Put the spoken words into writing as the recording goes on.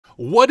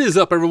What is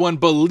up, everyone?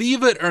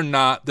 Believe it or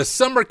not, the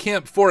summer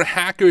camp for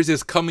hackers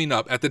is coming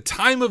up. At the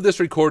time of this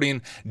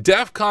recording,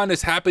 Defcon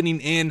is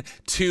happening in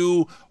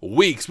 2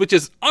 weeks, which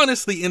is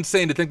honestly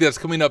insane to think that it's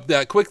coming up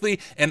that quickly.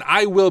 And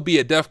I will be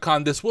at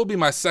Defcon. This will be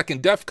my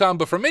second Defcon,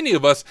 but for many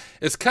of us,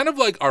 it's kind of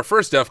like our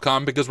first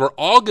Defcon because we're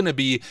all going to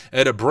be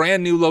at a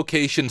brand new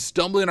location,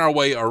 stumbling our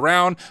way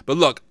around. But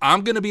look,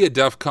 I'm going to be at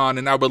Defcon,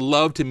 and I would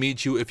love to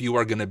meet you if you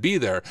are going to be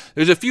there.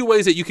 There's a few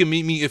ways that you can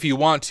meet me if you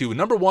want to.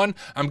 Number one,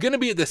 I'm going to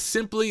be at the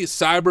Simply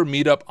Cyber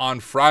Meetup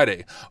on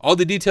Friday. All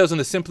the details on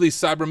the Simply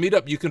Cyber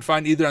Meetup you can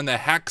find either on the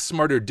Hack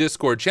Smarter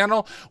Discord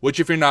channel, which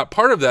if you're not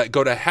part of that,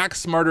 go to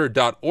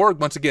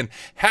hacksmarter.org. Once again,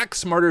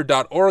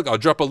 hacksmarter.org. I'll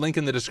drop a link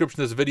in the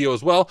description of this video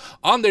as well.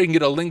 On there, you can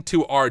get a link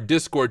to our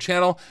Discord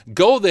channel.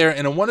 Go there,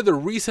 and in one of the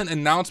recent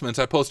announcements,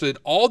 I posted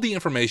all the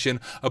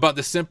information about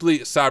the Simply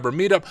Cyber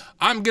Meetup.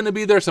 I'm going to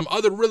be there. Some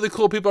other really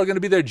cool people are going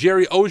to be there.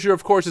 Jerry Ozier,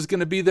 of course, is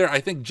going to be there.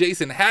 I think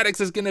Jason Haddix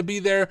is going to be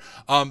there.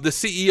 The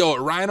CEO at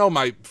Rhino,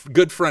 my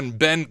good friend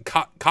Ben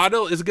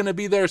Caudill, is going to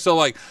be there. So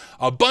like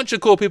a bunch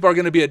of cool people are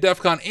going to be at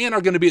Defcon and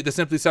are going to be at the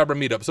Simply Cyber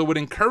Meetup. So would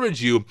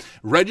encourage you,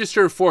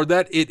 register for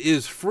that. It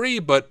is free,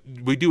 but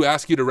we do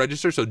ask you to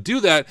register. So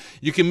do that.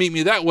 You can meet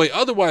me that way.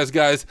 Otherwise,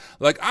 guys,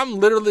 like I'm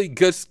literally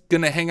just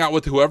going to hang out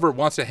with whoever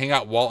wants to hang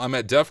out while I'm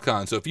at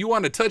Defcon. So if you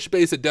want to touch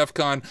base at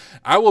Defcon,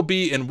 I will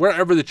be in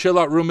wherever the chill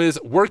out room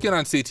is working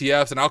on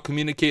CTFs, and I'll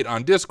communicate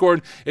on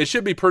Discord. It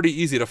should be pretty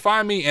easy to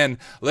find me, and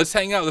let's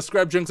hang out. Let's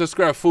grab drinks. Let's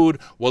grab food.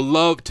 We'll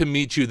love to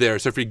meet you there.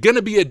 So if you're going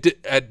to be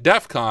at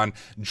Defcon,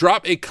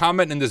 drop a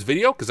comment in this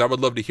video because I would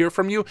love to hear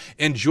from you,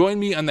 and join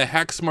me on the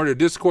Hack Smarter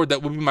Discord.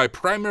 That will be my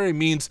primary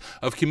means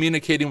of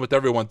communicating with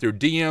everyone through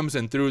DMs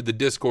and through the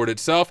Discord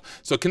itself.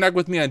 So connect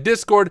with me on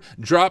Discord,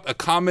 drop a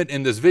comment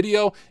in this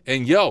video,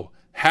 and yo,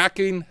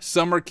 Hacking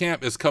Summer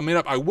Camp is coming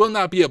up. I will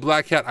not be at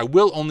Black Hat. I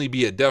will only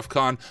be at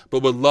Defcon,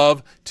 but would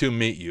love to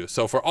meet you.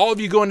 So for all of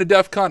you going to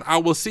Defcon, I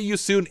will see you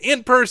soon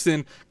in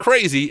person,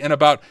 crazy, in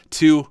about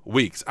 2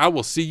 weeks. I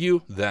will see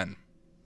you then.